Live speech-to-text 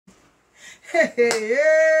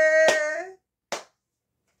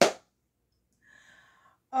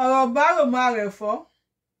ọ̀rọ̀ bárò máa rẹ̀fọ́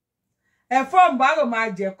ẹ̀fọ́ bárò máa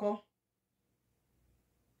jẹ̀kọ́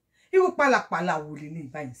irú pàlàpàlà wò lélẹ̀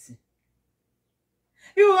báyìí sí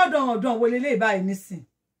irú ọ̀dàn wò lélẹ̀ báyìí nísìn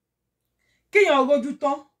kíyàn rojú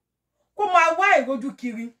tán kó máa wá ìrojú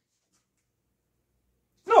kiri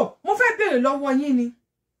no mo fẹ́ béèrè lọ́wọ́ yín ni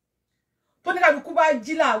tó ní kálukú bá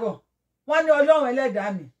jí láàárọ̀ wọ́n ní Ọlọ́run Ẹlẹ́dàá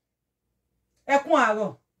mi ẹkún àárọ̀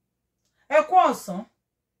ẹkún ọ̀sán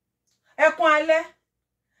ẹkún alẹ́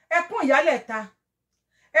ẹkún ìyálẹ̀ta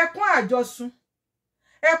ẹkún àjọsùn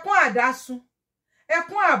ẹkún àdásùn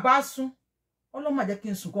ẹkún àbásùn Ọlọ́run má jẹ́ kí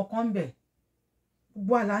n sùn kankan ńbẹ̀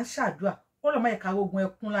gbogbo àlà ń ṣàdúrà Ọlọ́run má jẹ́ ká rogun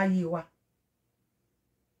ẹkún láyé wa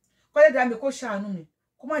kọ́lẹ́dàá mi kó ṣàánú mi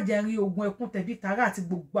kó má jẹ́ rí ogun ẹkún tẹ̀bí tààrà àti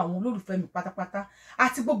gbogbo àwọn olólùfẹ́ mi pátápátá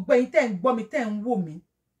àti gbogbo ẹ̀yin tẹ́ ń gbọ́ mi tẹ́ ń wò mí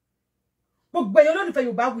gbogbo ẹ̀yin olólùfẹ́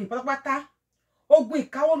Yorùbáwùyí pátápátá ogun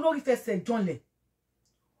ìkáwọ́ lórí fẹsẹ̀ janlẹ̀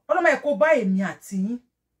Ọlọ́run má jẹ́ kó bá èmi àti yín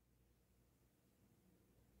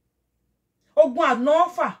ogun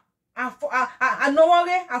ànáfà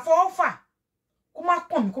ànáwọ́rẹ́ àfọwọ́fà kó má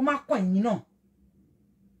kàn mí kó má kàn yín náà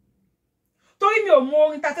torí mi ò mọ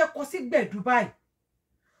orin tá fẹ́ kọ sí gbẹ̀dú báyìí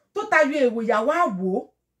tó tayọ èrò ìyàwó àwò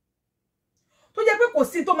tó jẹ́ pé kò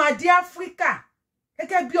sí tó máa dé Áfíríkà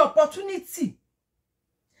gẹ́gẹ́ bí opportunity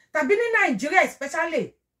tàbí ní Nàìjíríà especially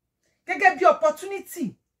gẹ́gẹ́ bí opportunity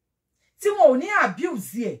tí wọn ò ní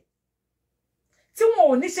abuse ẹ̀ tí wọn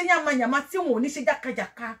ò ní ṣe yamayama tí wọn ò ní ṣe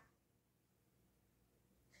jákàjàká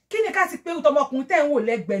kí ni ká ti pé ọmọkùnrin tẹ́ ń wò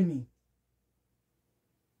lẹ́gbẹ̀ẹ́ mi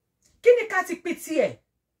kí ni ká ti pé tiẹ̀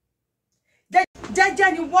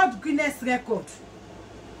jẹ́jẹ́ ni World Guinness Record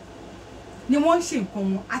ni wọ́n ń ṣe nǹkan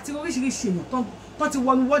wọn àti oríṣiríṣi èèyàn tó ti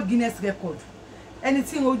wọnú World Guinness Record ẹni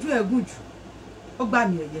tí ojú ẹ̀ gùn jù ó gbà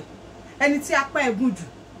mí ẹ̀yẹ ẹni tí apá ẹ̀ gùn jù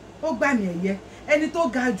ó gbà mí ẹ̀yẹ ẹni tó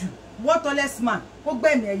ga jù world tallest man ó gbà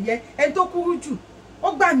mí ẹ̀yẹ ẹni tó kúrú jù ó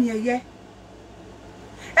gbà mí ẹ̀yẹ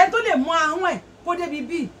ẹni tó lè mọ ahọ́n ẹ̀ kó débi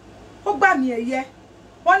bíi ó gbà mí ẹ̀yẹ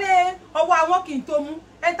wọ́n ní ọwọ́ àwọn kì í tó mú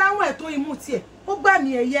ẹni táwọn ẹ̀ tó imú tiẹ̀ ó gbà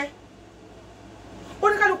mí ẹ̀yẹ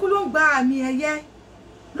oníkálukú ló ń gba àmì ẹ̀yẹ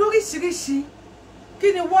lóríṣiríṣi kí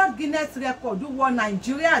ni World Guinness Record wọ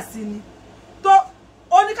Nàìjíríà sí ni tó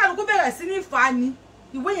oníkálukú bẹ̀rẹ̀ sí ní fà ni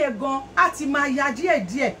ìwé yẹn gan á ti máa ya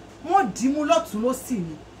díẹ̀díẹ̀ wọ́n dìímú lọ́tún lósì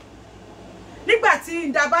ni nígbà tí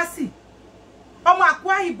Ndabasi ọmọ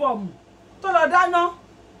Akwa Ibom tó lọ dáná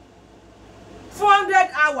 400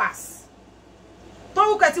 hours tó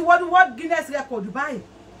wùkẹ́ ti wọ́n World Guinness Record báyìí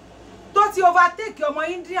tó ti overtake ọmọ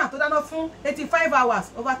India tó dáná fún 85 hours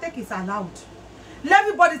overtake is allowed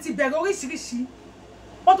everybody ti bẹ̀rẹ̀ oríṣiríṣi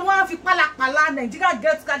ó tún wá fi pálapàla Nigeria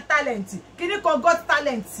Got Talent kíní kan Got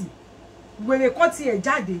Talent wèrè kan ti ẹ̀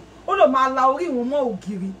jáde ó lò máa la orí ìwọ̀n mọ́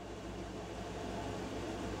ògiri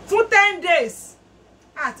fún 10 days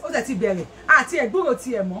ó tẹ̀ ti bẹ̀rẹ̀ àti ẹ̀gbúrò ti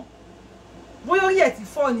ẹ̀ mọ́ bóyá orí ẹ̀ ti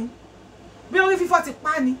fọ́ ni bí orí fífọ́ ti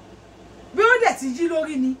pa ni bí ó dẹ̀ ti yí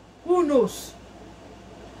lórí ni who knows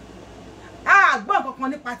gbọ́n kankan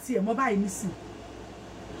nípa ti ẹ̀ mọ́ báyìí nísìn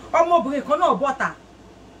ọmọbìnrin kan náà bọ́ta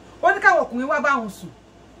ó ní káwọn ọkùnrin wá bá òun sùn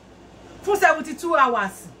fún 72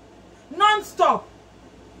 hours non-stop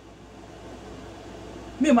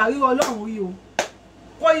mi mà rí Ọlọ́run rí o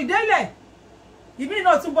kò ìdélẹ̀ ìmí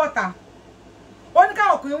náà tún bọ́ta ó ní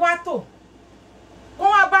káwọn ọkùnrin wá tò kó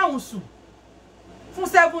wá bá òun sùn fún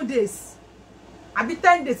 7 days àbí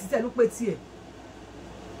 10 days tẹ̀ ló pé tiẹ̀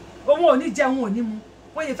òun ò ní jẹun ò ní mu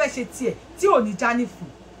wọ́n yẹ fẹ́ ṣe tiẹ̀ tí ò ní já ní fún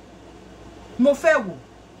mo fẹ́ wò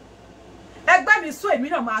ẹgbẹ́ mi sọ èmi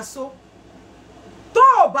náà máa sọ tó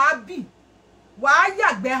o bá bì wàá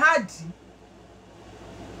yàgbẹ́ hádì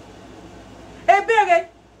ebére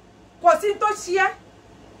kò sí tó ṣe ẹ́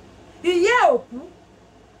ìyá ẹ̀ ò kú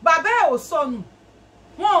bàbá ẹ̀ ò sọnù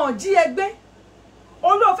wọn ò jí ẹgbẹ́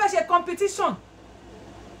olóò fẹ́ ṣe competition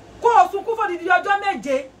kó o sunkún fún odidi ọjọ́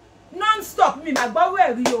 7 non-stop mi mà gbọ́rọ̀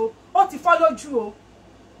ẹ̀ rí o ó ti fọ́ lójú o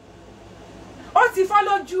ó ti fọ́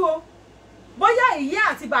lójú o bóyá ìyá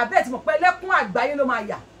àti bàbá ẹ̀ ti mọ̀ pé lẹ́kún àgbáyé ló máa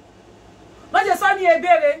yà wọ́n ṣe sọ ní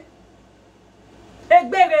egbére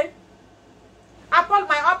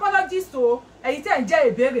my apologies to èyí tẹ́ ń jẹ́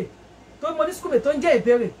ìbéèrè tó mo ní schoolmate tó ń jẹ́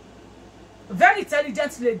ìbéèrè very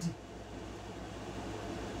intelligent lady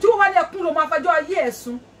tí wọ́n wá ní ẹkún ló máa fẹjọ́ ayé ẹ̀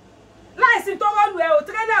sùn láìsí tó rọ́ọ̀lù ẹ o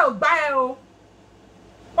tírélà ò gbá ẹ o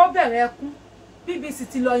ó bẹ̀rẹ̀ ẹkún BBC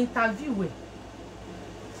ti lọ interview ẹ̀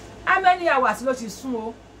how many hours ló ti sùn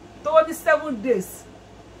o tó ní 7 days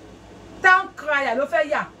town crier ló fẹ́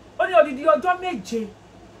yà ó ní odidi ọjọ́ 7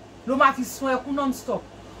 ló máa fi sun ẹkún non-stop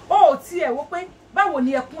ó tiẹ̀ wò pé báwo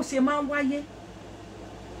ni ẹkún ṣe máa ń wáyé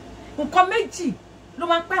nǹkan méjì ló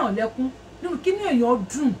máa ń pààyàn lẹ́kún nínú kíní èèyàn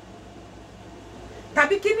dùn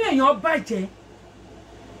tàbí kíní èèyàn bàjẹ́.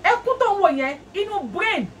 Ẹkún tó ń wò yẹn inú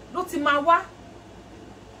brain ló ti máa wá.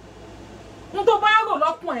 N tó bá rò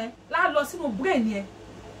lọ́kùn ẹ lá lọ sínú brain yẹn.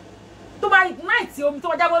 Tó bá ignite omi tó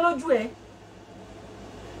bá jábọ́ lójú ẹ.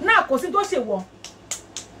 Náà kò sí tó ṣe wọ̀.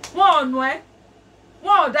 Wọ́n ọ̀nà ẹ.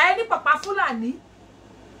 Wọ́n ọ̀dà ẹ ní pàpà Fúlàní.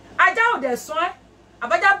 Ajá ò dẹ̀ sán ẹ.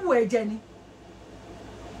 Àbájá bù ẹ jẹ ni.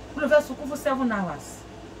 Ló fẹ́ sunkún fún 7 hours.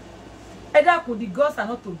 Ẹ dákun, the gods are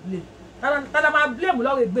not to blame. Ta la máa blame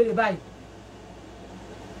lọ́rọ̀ Egbére báyìí.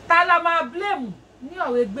 Ta la máa blame ní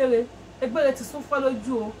ọ̀rọ̀ Egbére. Egbére ti sún fọ́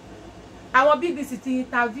lójú o. Àwọn BBC ti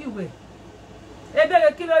interview ẹ̀.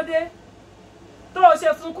 Egbére kí ló dé? Tó o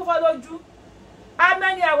ṣe sunkún fọ́ lójú. How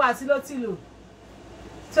many hours ló ti lò?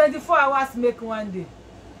 24 hours make one day.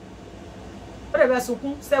 Ó dẹ̀ fẹ́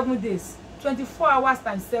sunkún 7 days. 24 hours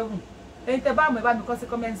times 7. Ẹ̀yin tẹ́ bá mọ̀ ẹ bá mi kọ sí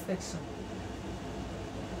comment section.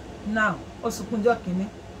 Now, ó sunkún jọ́ kìíní.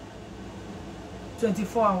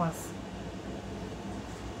 24 hours.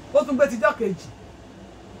 Ó tún gbé ti jọ́ kejì.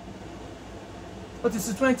 Ó ti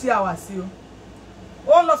sùn 20 hours sí o.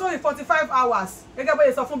 Ó lọ sórí 45 hours. Gẹ́gẹ́ bó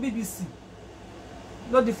ṣe sọ fún BBC.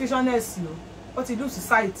 Ló di fictionist o. Ó ti do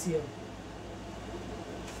society ẹ̀.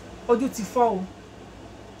 Ojú ti fọ́ o.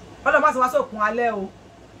 Ọlọ́run má sọ wá sókun alẹ́ o.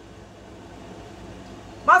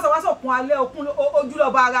 Má sọ wá sókun alẹ́ okun ojú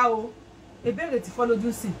lọ bá ara o. Ìbéèrè ti fọ́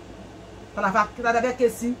lójú sí. Tàlàfà bẹ́ ké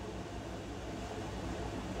sí.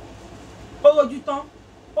 Ó rojú tán.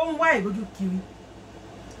 Ó ń wá ìrojú kiri.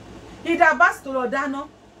 Ìdá bá sì tó lọ dáná.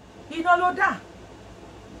 Iná ló dà.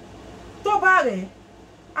 Tó bá rẹ̀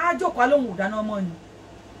á jókòó lóhùn dáná mọ́ ni.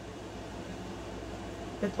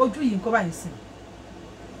 Ojú yìí nǹkan báyìí sìn.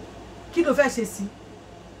 Kí ló fẹ́ ṣe sí?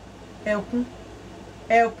 Ẹkún.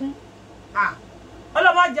 Ẹkún.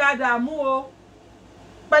 Ọlọ́mọ jẹ́ àdàmú o.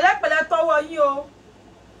 Pẹ̀lẹ́pẹ̀lẹ́ tọwọ́ yín o.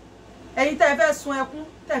 Ẹ̀yin tẹ́ fẹ́ sun ẹkún,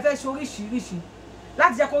 tẹ́ fẹ́ ṣe oríṣiríṣi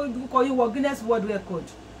láti jẹ́ kó yín wọ Guinness World Record.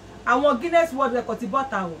 Àwọn Guinness World Record ti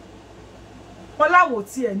bọ́ta o. Wọ́n láwọn ò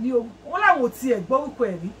tiẹ̀ ní o. Wọ́n láwọn ò tiẹ̀ gbọ́ orúkọ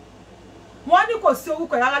ẹ̀ rí. Wọ́n ní kò sí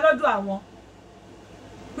orúkọ ẹ̀ rárá lọ́dọ̀ àwọn.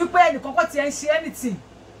 Wípé ẹnìkan kò tiẹ̀ ń ṣe anything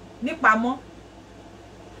nípamọ́.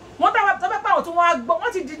 Wọ́n tó bẹ́ pé àwọn tó wọ́n á gbọ́,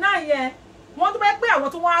 wọ́n ti deny yẹn. Wọ́n tó bẹ́ pé àwọn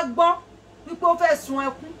tó wọ́n á gbọ́ wípé ó fẹ́ sun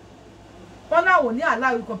ẹkún. Wọ́n láwọn ní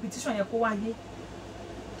allow competition yẹn kó wáyé.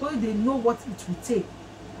 So they know what it will take.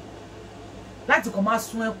 Láti kàn máa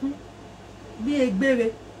sun ẹkún bí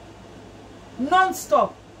Egbére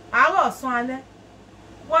non-stop àárọ̀ ọ̀sán alẹ́.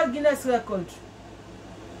 World Guinness Record.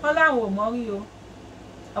 Wọ́n láwọn ò mọ̀ rí o.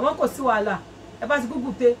 Àwọn kò sí wàhálà. Ẹ bá ti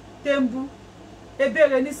Google Tembu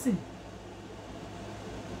Egbére nísìn.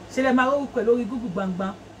 Ṣé lẹ máa rórúkọ ẹ̀ lórí Google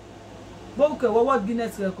gbangba. Bórúkọ ẹ̀ wọ World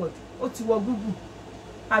Guinness Record. Ó ti wọ Google.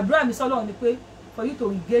 Àdúrà mi sọ́lọ́run ni pé for you to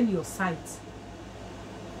regain your sight.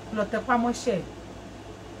 Lọ tẹpá mọ́ṣẹ́.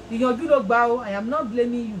 Ìyànjú ló gbà o. I am not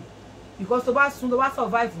blaming you because tó bá sun tó bá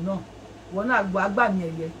survive náà. Wọ́n náà gbọ́ àgbà mi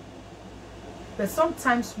ẹ̀yẹ. But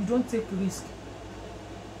sometimes you don't take risk.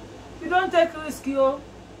 You don't take risk o.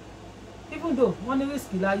 Even though wọ́n ní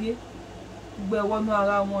risk láyé. Gbogbo ẹ̀ wọnú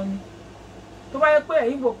ara wọn ni. Tó bá yẹ pé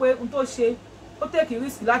ẹ̀yin wò pé n tó ṣe ó take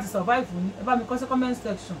risk láti survive ni. Ẹ bá mi kọ sí comment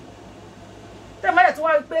section. Tẹ́ mẹ́lẹ̀ tó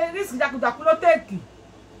wá rí pé risk jákujàku ló take.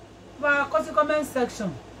 Bá kọ sí comment section.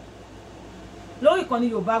 Lórí ìkànnì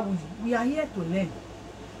Yorubawuyi, we are here to learn.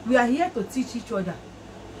 We are here to teach each other.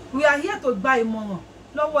 We are here to gba ìmọ̀ràn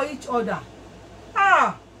lọ́wọ́ each other.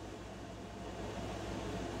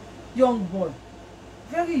 Young boy.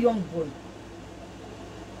 Very young boy.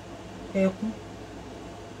 Ẹkún.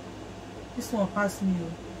 This one pass me o.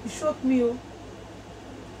 It shocked me o.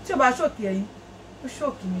 Tí o bá shock ẹ̀yin, ó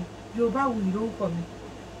shock mi. Yorubawuyi lórúkọ mi.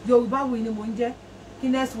 Yorubawuyi ni mo ń jẹ́.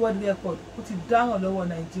 Guinness World Record. Ó ti dáhùn lọ́wọ́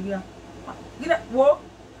Nàìjíríà. Wo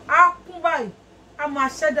a kún báyìí. A máa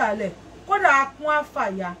ṣẹ́dá lẹ̀. Kódà a kún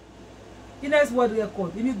àfàyà. Guinness World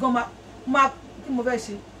Record. Èmi gan máa kí mo fẹ́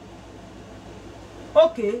ṣe.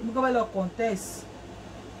 Okay, mo kàn fẹ́ lọ contest.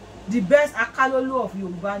 The best akálólò of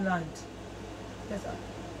Yoruba land. Yes, sir.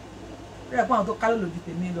 Rẹ̀ pọ́n àwọn tó kálólò ju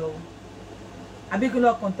tèmi lọ. Àbí kí n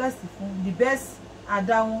lọ contest fún the best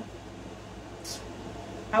adáwọn.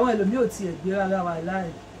 Àwọn ẹlòmíì ò tiẹ̀ gbé rárá wa láì.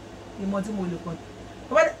 Ìmọ̀ tí mo lè contest.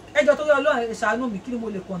 Ẹjọ́ tó yọ Ọlọ́run ẹ ṣàánú mi kí ni mo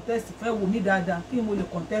lè contest fún ẹ wò mí dáadáa kí ni mo lè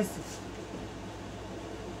contest fún.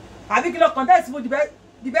 Àbí kí lọ contest fún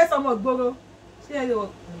the best ọmọ ìgboro. Ṣé ẹ lè wọ.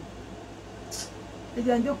 Ẹ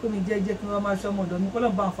jẹ́ ǹjẹ́ kò mi jẹ́ kí wọ́n máa ṣọ́ ọmọ ọ̀dọ̀ mi kọ́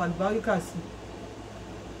lọ́n bá ń fa àlùbáríkà sí.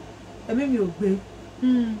 Ẹ̀mí mi ò gbé.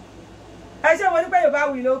 Ẹ ṣé mo ní pé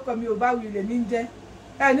Yorubawuyi lórúkọ mi Yorubawuyi lèmi ń jẹ́.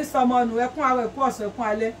 Ẹ ní sọmọ ọnù ẹkún àárọ̀ ẹkún ọ̀sán ẹkún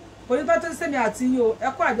alẹ́. Onítọ́ tó sẹ́mi àti yín o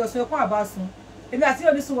ẹkún àjọsùn ẹkún àbásùn. èmi àti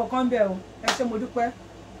yóò ní sùn kankan bẹ́ẹ̀ o ẹ ṣé mo dúpẹ́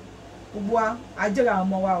gbogbo wa àjẹrà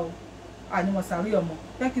ọmọ wa o ànímọ̀ sàrí ọmọ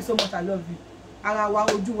thank you so much I love you ara wa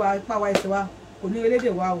ojú wa ipá wa ẹsẹ̀ wa kò ní elédè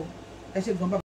wa o ẹ ṣé gan bàbá.